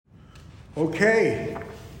Okay,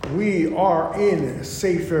 we are in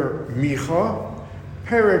Sefer Micah,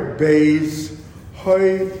 Perek Beis,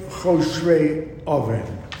 Hoy Choshrei Oven.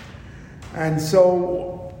 And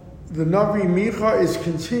so the Navi Micah is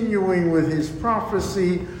continuing with his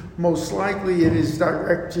prophecy. Most likely it is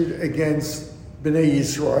directed against Bnei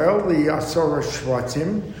Yisrael, the Asara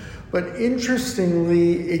Shvatim. But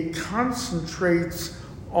interestingly, it concentrates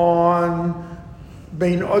on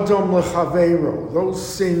Bein Adam Lechavero, those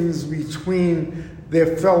sins between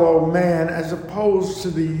their fellow man, as opposed to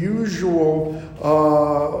the usual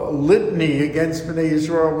litany against Bnei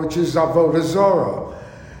Israel, which is Avodah Zarah.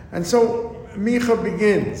 And so Micah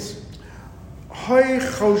begins, Hay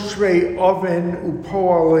Choshrei Oven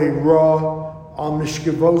Upoale Ra Al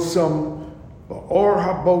Mishkevosam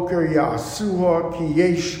Ba'or HaBoker Ya'asuha Ki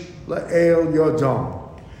Yesh La'el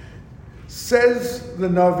Yodam. Says the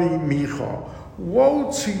Navi Micah, woe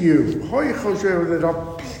to you, that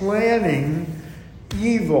are planning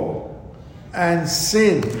evil and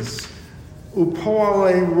sins,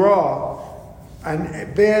 upoale ra,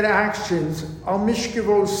 and bad actions, al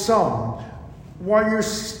mishkevo sam, while you're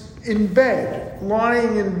in bed,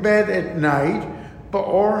 lying in bed at night,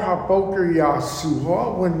 ba'or haboker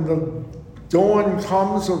yasuha, when the dawn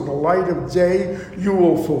comes or the light of day, you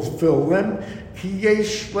will fulfill them. Ki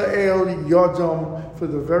yesh la'el yodam, for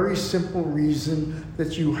the very simple reason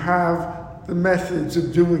that you have the methods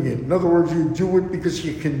of doing it. In other words, you do it because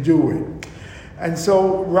you can do it. And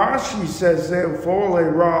so Rashi says there,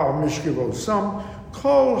 Upoale ra al mishkevosam,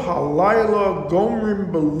 kol halayla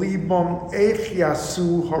gomrim belibam eich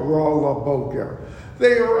yasu hara laboker.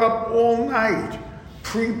 They are up all night,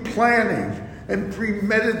 pre-planning and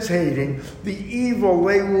premeditating the evil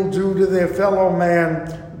they will do to their fellow man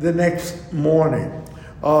the next morning.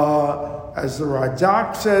 As the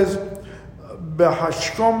Radak says,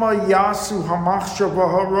 Behashkoma yasu hamachshava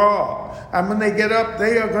hara. And when they get up,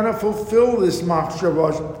 they are going to fulfill this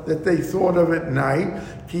machshava that they thought of at night.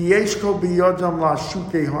 Ki yeshko biyodam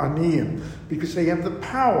lashuke haniyim, because they have the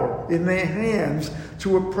power in their hands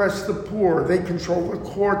to oppress the poor. They control the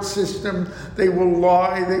court system. They will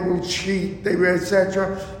lie. They will cheat. They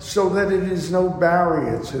etc. So that it is no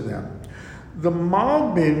barrier to them. The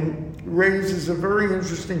Malbin raises a very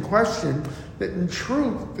interesting question that in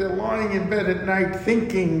truth they're lying in bed at night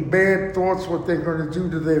thinking bad thoughts what they're going to do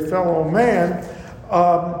to their fellow man.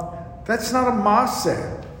 That's not a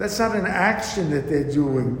maseh. That's not an action that they're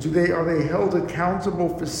doing. Are they held accountable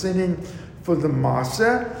for sinning for the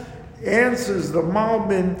maseh? Answers the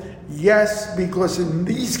Malbin, yes, because in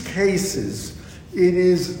these cases it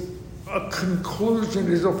is a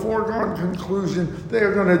conclusion, is a foregone conclusion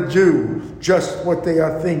they're going to do just what they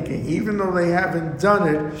are thinking. Even though they haven't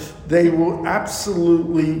done it, they will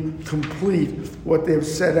absolutely complete what they've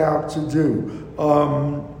set out to do.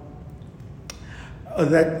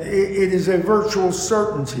 That it is a virtual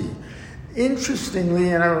certainty. Interestingly,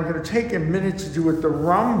 and I'm going to take a minute to do it, the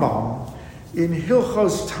Rambam in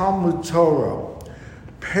Hilchos Talmud Torah,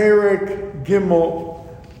 Perek Gimel,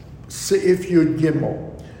 Seif Yud Gimel,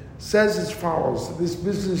 says as follows, this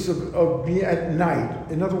business of be at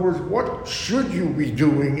night. In other words, what should you be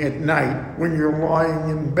doing at night when you're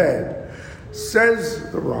lying in bed?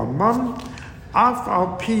 Says the Rambam, Af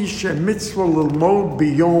al pi she mitzvah l'lmod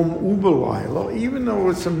biyom u'belayla, even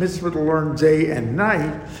though it's a mitzvah to learn day and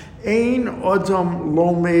night, ein adam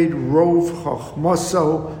lomed rov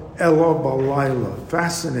chachmaso ela balayla.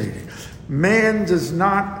 Fascinating. Man does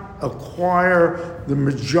not acquire the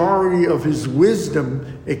majority of his wisdom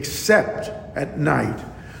except at night.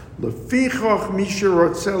 Lefichach misha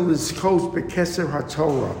rotzel lizkos bekeser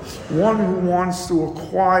haTorah. One who wants to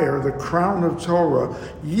acquire the crown of Torah,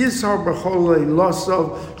 yizhar b'chol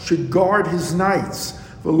leilasav, should guard his nights.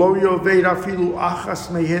 V'lo yoved afilu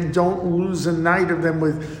achas mehen, don't lose a night of them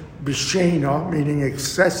with b'shena, meaning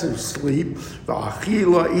excessive sleep,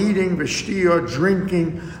 v'achila, eating, v'shtia,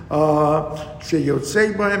 drinking,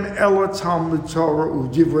 sheyotzei b'hem ela Talmud Torah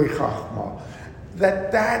u'divrei chachma.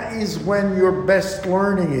 That is when your best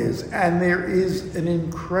learning is. And there is an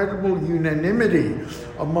incredible unanimity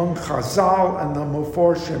among Chazal and the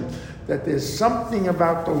Meforshim that there's something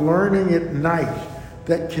about the learning at night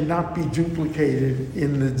that cannot be duplicated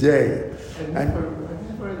in the day. I never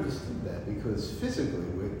understood that, because physically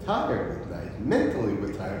we're tired at night, mentally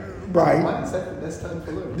we're tired. Right. So why is that the best time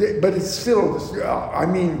to learn? But it's still,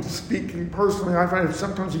 speaking personally, I find that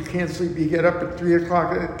sometimes you can't sleep, you get up at 3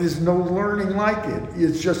 o'clock, there's no learning like it.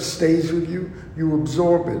 It just stays with you, you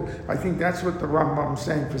absorb it. I think that's what the Rambam's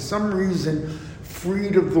saying. For some reason,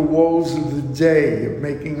 freed of the woes of the day, of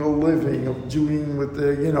making a living, of doing with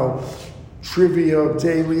the, trivia of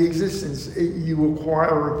daily existence, you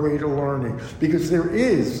acquire a greater learning, because there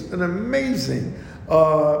is an amazing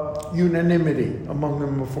unanimity among the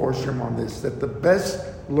Meforshim on this, that the best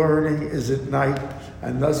learning is at night,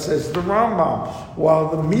 and thus says the Rambam, while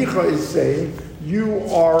the Micah is saying you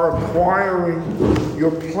are acquiring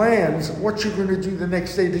your plans, what you're going to do the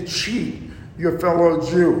next day to cheat your fellow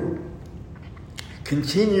Jew.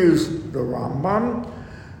 Continues the Rambam,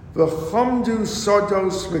 V'chamdu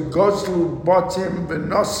sodos v'gozlu batim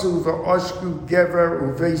v'nasu v'oshku gever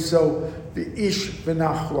uveso v'ish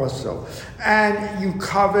v'nachlaso. And you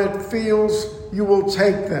covet fields, you will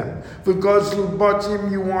take them. V'gozlu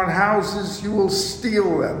batim, you want houses, you will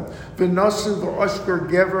steal them. V'nasu v'oshku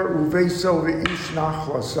gever uveso v'ish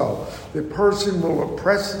nachlaso. The person will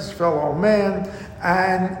oppress his fellow man,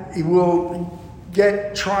 and he will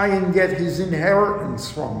try and get his inheritance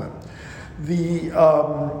from him. The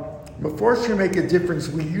Meforshim make a difference.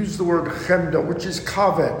 We use the word chemda, which is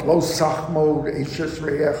kavet, lo sachmod eshes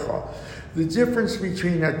reyecha. The difference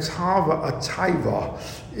between a taiva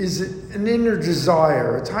is an inner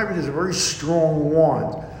desire. A taiva is a very strong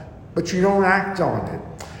want, but you don't act on it.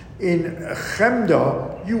 In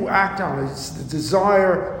chemda, you act on it. It's the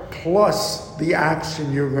desire plus the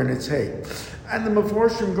action you're going to take. And the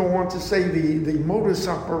Meforshim go on to say the modus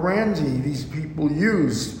operandi these people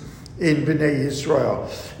used in Bnei Yisrael.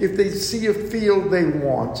 If they see a field they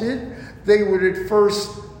wanted, they would at first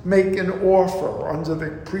make an offer under the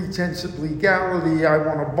pretense of legality. I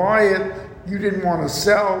want to buy it. You didn't want to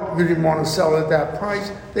sell. You didn't want to sell at that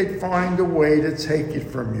price. They'd find a way to take it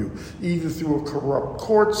from you, either through a corrupt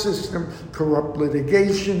court system, corrupt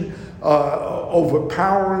litigation,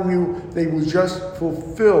 overpowering you. They would just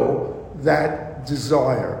fulfill that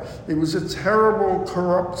desire. It was a terrible,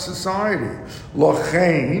 corrupt society.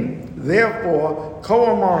 Lachain, therefore, Ko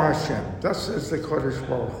Amar Hashem, thus says the Kodesh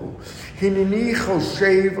Baruch Hu, Hineni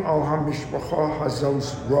choshev al hamishpacha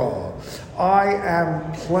hazos ra. I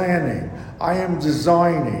am planning, I am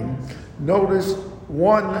designing. Notice,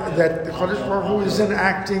 one, that the Kodesh Baruch Hu isn't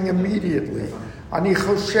acting immediately. Ani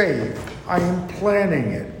choshev, I am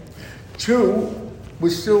planning it. Two,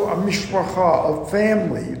 was still a mishpacha, a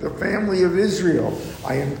family, the family of Israel.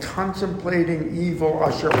 I am contemplating evil,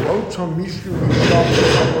 asher lo tomishu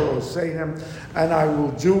misham, and I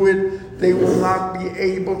will do it. They will not be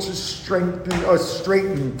able to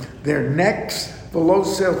straighten their necks. V'lo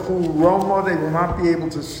selchu roma, they will not be able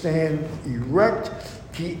to stand erect.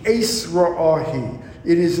 Ki es ra'ahi,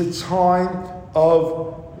 it is a time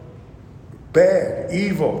of bad,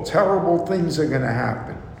 evil, terrible things are going to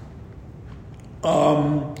happen.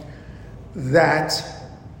 That,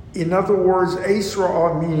 in other words,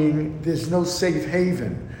 Esra, meaning there's no safe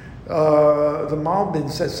haven. The Malbim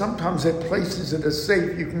says sometimes at places that are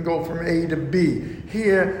safe, you can go from A to B.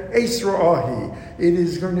 Here, Esra, it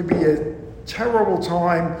is going to be a terrible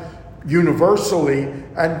time universally,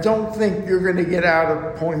 and don't think you're going to get out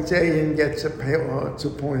of point A and get to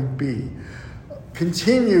point B.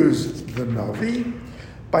 Continues the Navi,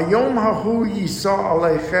 Bayom hahu yisa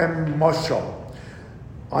aleichem mashal.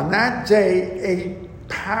 On that day, a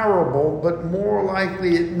parable, but more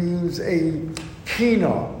likely it means a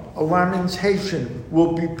kina, a lamentation,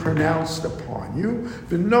 will be pronounced upon you.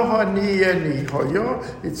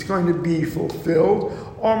 It's going to be fulfilled.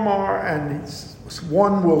 Omar, and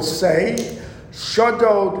one will say,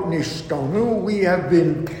 Shadod nishtanu, we have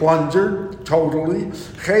been plundered totally.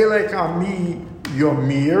 Chelek ami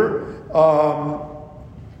yomir,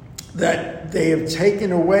 that they have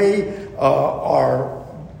taken away our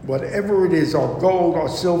whatever it is, our gold, our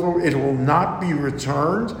silver, it will not be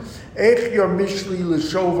returned. How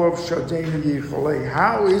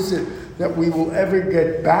is it that we will ever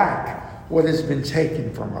get back what has been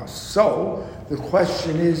taken from us? So the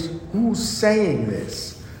question is, who's saying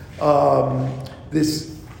this?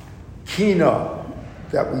 This kina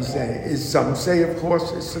that we say is, some say, of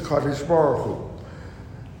course, it's the Kadosh Baruch Hu.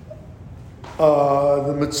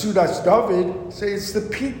 The Metzudas David say it's the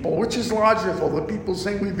people, which is logical. The people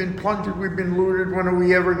saying we've been plundered, we've been looted, when are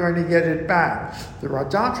we ever going to get it back? The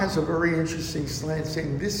Radak has a very interesting slant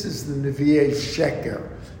saying this is the Nevi'ei Sheker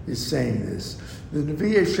is saying this. The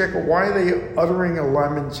Nevi'ei Sheker, why are they uttering a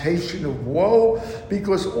lamentation of woe?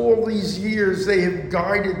 Because all these years they have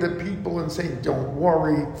guided the people and saying, don't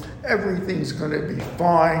worry, everything's going to be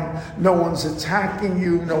fine. No one's attacking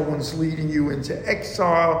you. No one's leading you into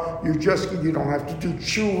exile. You don't have to do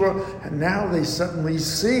tshuva. And now they suddenly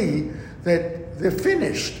see that they're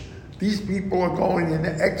finished. These people are going into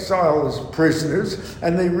exile as prisoners,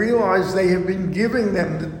 and they realize they have been giving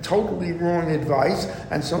them the totally wrong advice,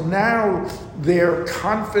 and so now their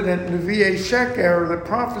confident Nevi'e Sheker, the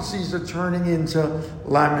prophecies are turning into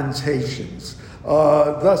lamentations.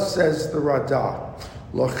 Thus says the Radah.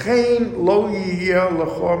 L'chein lo yiyeh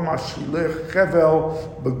l'chor mashilech chevel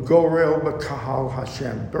begorel bekahal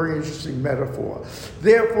Hashem. Very interesting metaphor.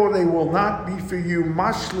 Therefore, they will not be for you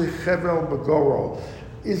mashlich chevel begorel.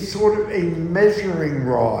 Is sort of a measuring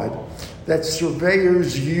rod that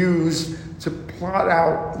surveyors use to plot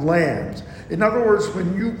out land. In other words,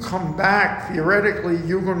 when you come back, theoretically,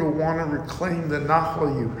 you're going to want to reclaim the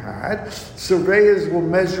nachal you had. Surveyors will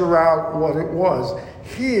measure out what it was.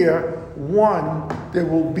 Here, one, there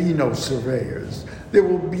will be no surveyors. There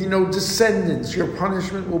will be no descendants. Your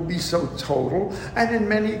punishment will be so total. And in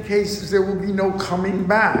many cases, there will be no coming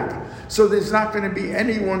back. So there's not going to be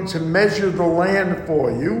anyone to measure the land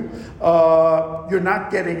for you. You're not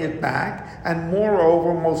getting it back. And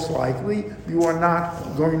moreover, most likely, you are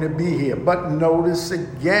not going to be here. But notice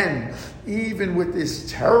again, even with this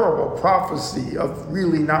terrible prophecy of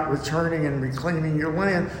really not returning and reclaiming your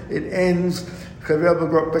land, it ends,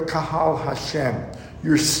 Kahal Hashem.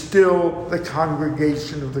 You're still the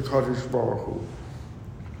congregation of the Kadosh Baruch Hu.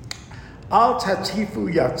 Al tatifu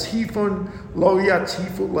yatifun lo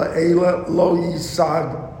yatifu la'ela lo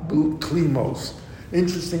yisag klimos.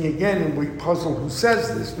 Interesting again, and we puzzle who says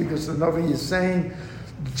this, because the Navi is saying,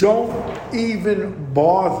 don't even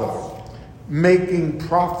bother making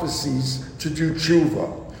prophecies to do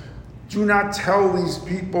tshuva. Do not tell these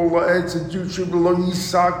people to do tshuva lo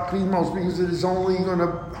yisag klimos, because it is only going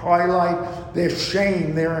to highlight their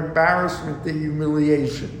shame, their embarrassment, their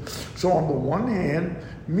humiliation. So on the one hand,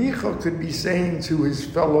 Micah could be saying to his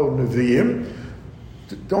fellow Nevi'im,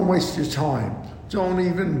 don't waste your time. Don't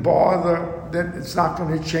even bother. That it's not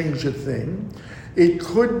going to change a thing. It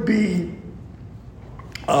could be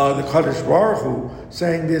the Kadosh Baruch Hu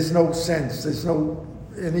saying there's no sense, there's no,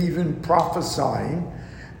 and even prophesying.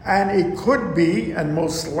 And it could be, and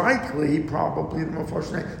most likely, probably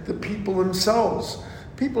the people themselves.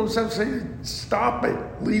 People themselves say, stop it,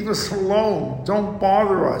 leave us alone, don't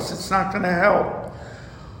bother us, it's not going to help.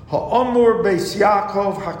 Ha'amur Beis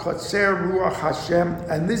Yaakov hakotzer ruach Hashem,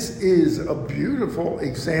 and this is a beautiful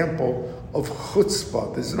example of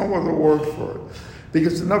chutzpah. There's no other word for it.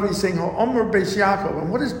 Because the Navi is saying, Ha'amur Beis Yaakov,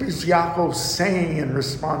 and what is Beis Yaakov saying in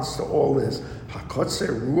response to all this?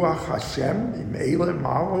 Hakotzer ruach Hashem, im'ele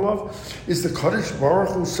malalov. Is the Kadosh Baruch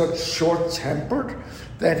Hu such short-tempered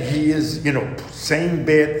that he is, saying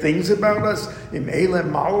bad things about us? Im'ele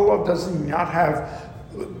malalov, does he not have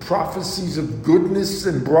prophecies of goodness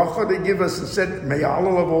and bracha to give us instead,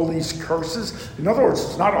 me'alal of all these curses? In other words,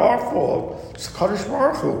 it's not our fault. It's Kadosh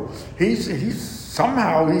Baruch Hu. He's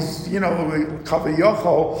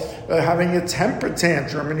kaviyachol, having a temper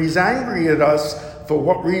tantrum, and he's angry at us for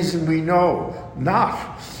what reason we know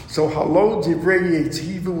not. So halo divrei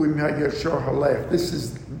yetivu im hayashor halech. This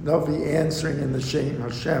is Navi answering in the Shem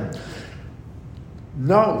Hashem.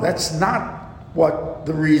 No, that's not what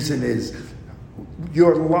the reason is.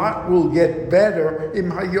 Your lot will get better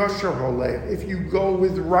im hayashor halech if you go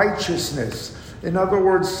with righteousness. In other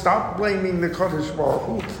words, stop blaming the Kadosh Baruch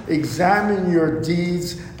Hu, examine your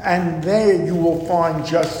deeds, and there you will find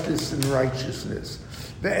justice and righteousness.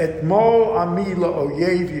 Ve'etmol ami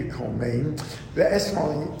la'oyev yikomein.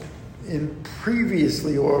 Ve'esmol, in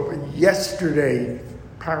previously or yesterday,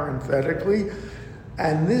 parenthetically,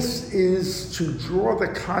 and this is to draw the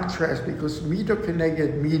contrast, because midah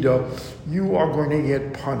keneged midah, you are going to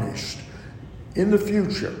get punished. In the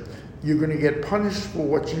future, you're going to get punished for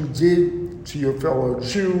what you did to your fellow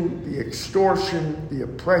Jew, the extortion, the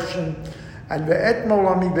oppression. And ve'etmol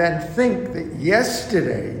ami, and think that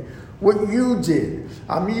yesterday, what you did,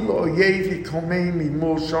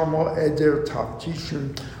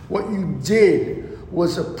 what you did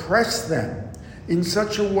was oppress them in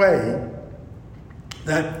such a way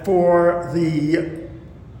that for the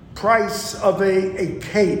price of a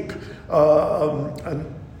cape,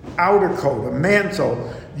 an outer coat, a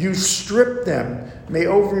mantle, you stripped them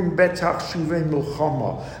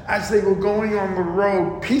as they were going on the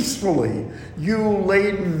road peacefully. You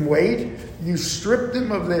laid in wait. You stripped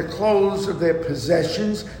them of their clothes, of their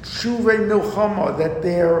possessions, shuvei milchama, that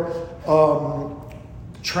their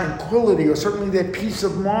tranquility, or certainly their peace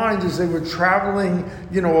of mind as they were traveling,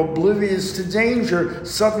 oblivious to danger,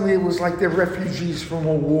 suddenly it was like they're refugees from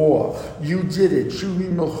a war. You did it,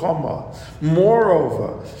 shuvei milchama.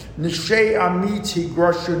 Moreover, nishei amiti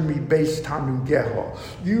grashun mi beis tanugeha.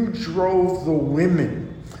 You drove the women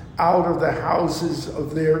out of the houses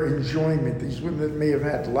of their enjoyment. These women may have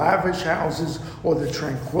had lavish houses or the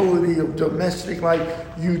tranquility of domestic life.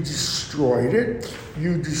 You destroyed it.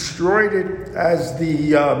 You destroyed it, as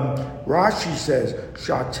the Rashi says,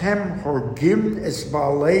 Shatem horgim es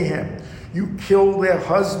balehem. You killed their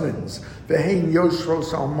husbands, vehein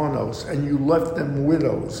yoshros almonos, and you left them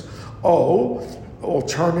widows. Oh,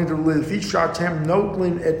 alternatively, vishatem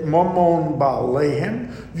notlin et momon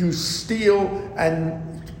balehem. You steal and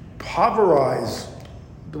pauperize.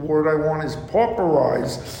 The word I want is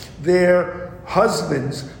pauperize their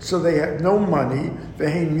husbands, so they have no money.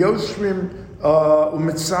 Vehein yoshrim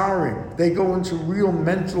umitzarim. They go into real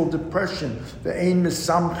mental depression. They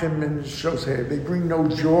bring no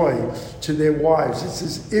joy to their wives. It's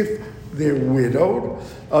as if they're widowed.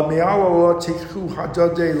 And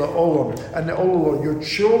your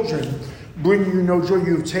children bring you no joy.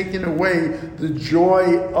 You've taken away the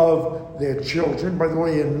joy of their children. By the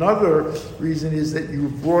way, another reason is that you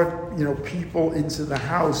brought people into the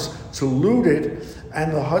house to loot it,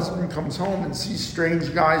 and the husband comes home and sees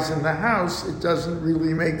strange guys in the house. It doesn't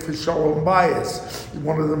really make for shalom bayis.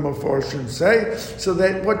 One of the Mefarshim say, so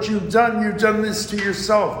that what you've done this to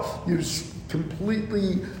yourself. You've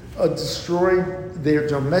completely destroyed their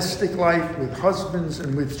domestic life with husbands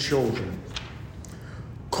and with children.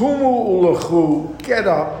 Kumu ulachu, get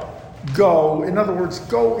up, go. In other words,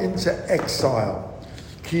 go into exile.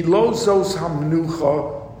 Ki lo zos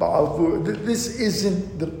hamnucha. This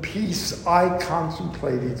isn't the peace I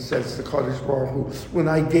contemplated, says the Kadosh Baruch Hu, when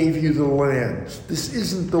I gave you the land. This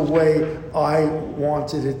isn't the way I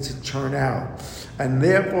wanted it to turn out. And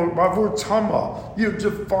therefore, Bavur Tama, you've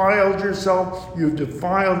defiled yourself, you've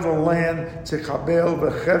defiled the land, Tekabel,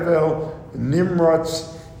 Vechevel,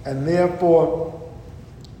 Nimrats, and therefore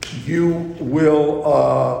you will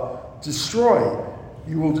destroy.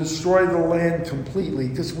 You will destroy the land completely,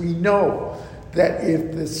 because we know that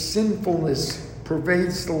if the sinfulness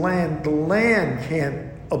pervades the land can't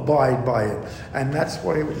abide by it. And that's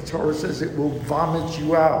why the Torah says it will vomit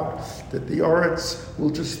you out, that the Oretz will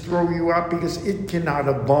just throw you out because it cannot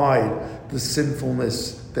abide the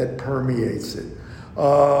sinfulness that permeates it.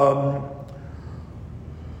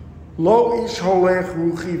 Lo ish holech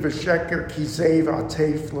ruchi v'sheker kizev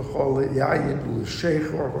atef l'chol yayin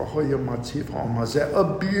l'shechor v'hoya mativ ha'mazeh.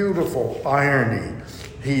 A beautiful irony.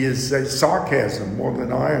 He is sarcasm more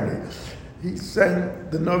than irony. He's saying,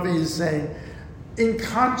 the Navi is saying, in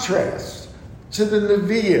contrast to the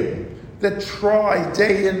Nevi'im that try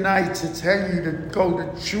day and night to tell you to go to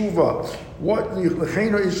tshuva, what the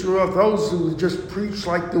L'cheinu Israel, those who just preach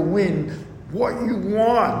like the wind, what you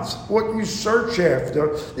want, what you search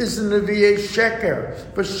after, is the Nevi'ei Sheker.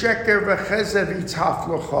 V'sheker v'chezev itaf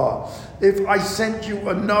l'cha. If I sent you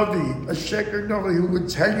a Navi, a Sheker Navi, who would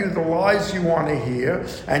tell you the lies you want to hear,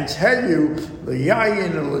 and tell you,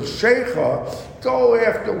 l'yayin and l'shecha, go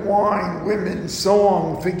after wine, women,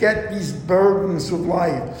 song, forget these burdens of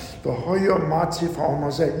life. V'hoya matif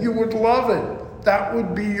ha'mazeh. You would love it. That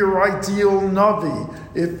would be your ideal Navi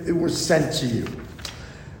if it was sent to you.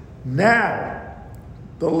 Now,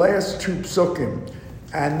 the last two psukim,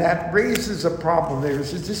 and that raises a problem. There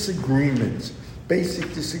is a disagreement,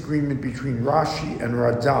 basic disagreement between Rashi and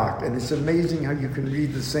Radak, and it's amazing how you can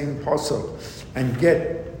read the same pasuk and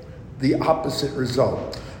get the opposite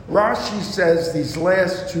result. Rashi says these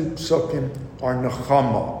last two psukim are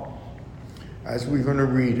nechama, as we're going to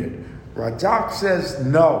read it. Radak says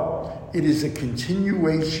no, it is a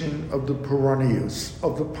continuation of the peronius,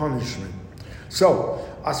 of the punishment. So,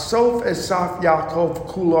 Asof Esaf Yaakov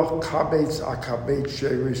Kulach Kabetz Akabet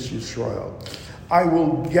Sherish Yisrael. I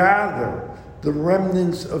will gather the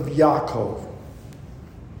remnants of Yaakov.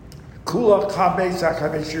 Kulach Kabetz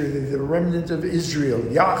Akabet Sherish, the remnant of Israel.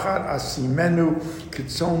 Yachad Asimenu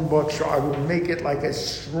Kitzon Boksha. I will make it like a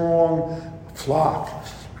strong flock.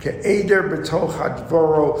 Ke'eder betoch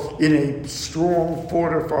hadvoro, in a strong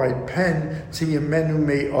fortified pen. Tiyemenu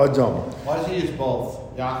me Adam. Why does he use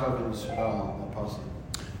both Yaakov and Apostle?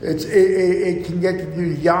 It can get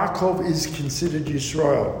you. Yaakov is considered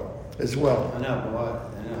Yisrael as well. I know, but what?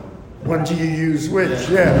 I know. When do you use which?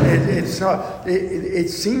 Yeah, it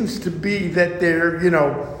seems to be that they're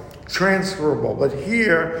transferable. But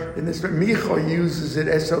here in this, Micah uses it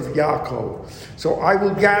as of Yaakov. So I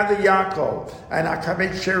will gather Yaakov and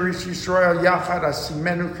Akabet Sherish Yisrael Yachad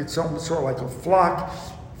Asimenu Kitzon B'Sor, like a flock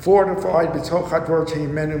fortified B'Toch Hadvor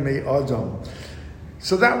Teimenu Me Adam.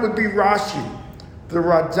 So that would be Rashi. The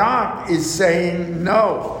Radak is saying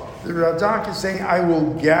no. The Radak is saying, I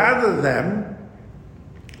will gather them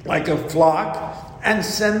like a flock and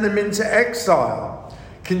send them into exile.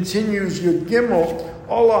 Continues Yud Gimel,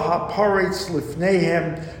 Ola haparetz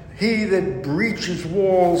lifnehem He that breaches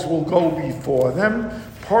walls will go before them.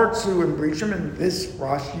 Partsu and breach them, and this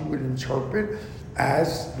Rashi would interpret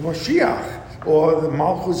as Moshiach, or the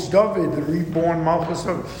Malchus David, the reborn Malchus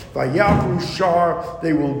David. Vayavu Shar,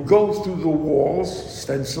 they will go through the walls,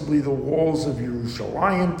 ostensibly the walls of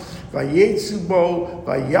Yerushalayim. Vayetzubo,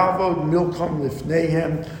 Vayavod Milcham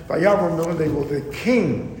Lifnehem, Vayavod Milcham, the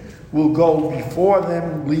king will go before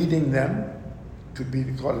them, leading them. Could be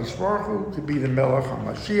the Kadosh Baruch Hu, could be the Melech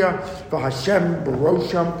HaMashiach. V'Hashem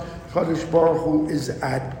Barosham, Kadosh Baruch Hu is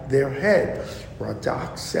at their head.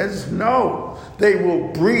 Radak says no. They will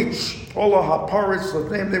breach Olah HaParetz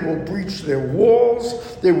L'Fneim. They will breach their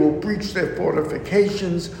walls. They will breach their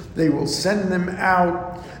fortifications. They will send them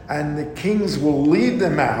out, and the kings will lead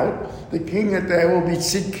them out. The king that there will be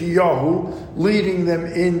Tzidkiyahu leading them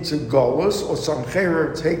into Golus, or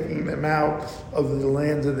Sancheira taking them out of the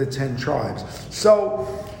land of the 10 tribes. So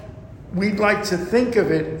we'd like to think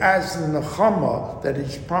of it as the Nechama that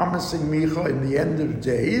he's promising Micah in the end of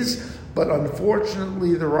days, but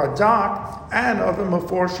unfortunately the Radak and other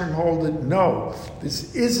Meforshim hold it, no,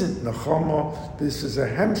 this isn't Nechama, this is a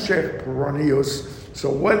Hemshech Peronius.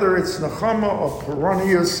 So whether it's Nechama or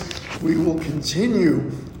Peronius, we will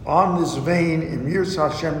continue on this vein in Mir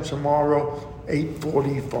Hashem tomorrow,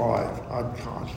 8:45.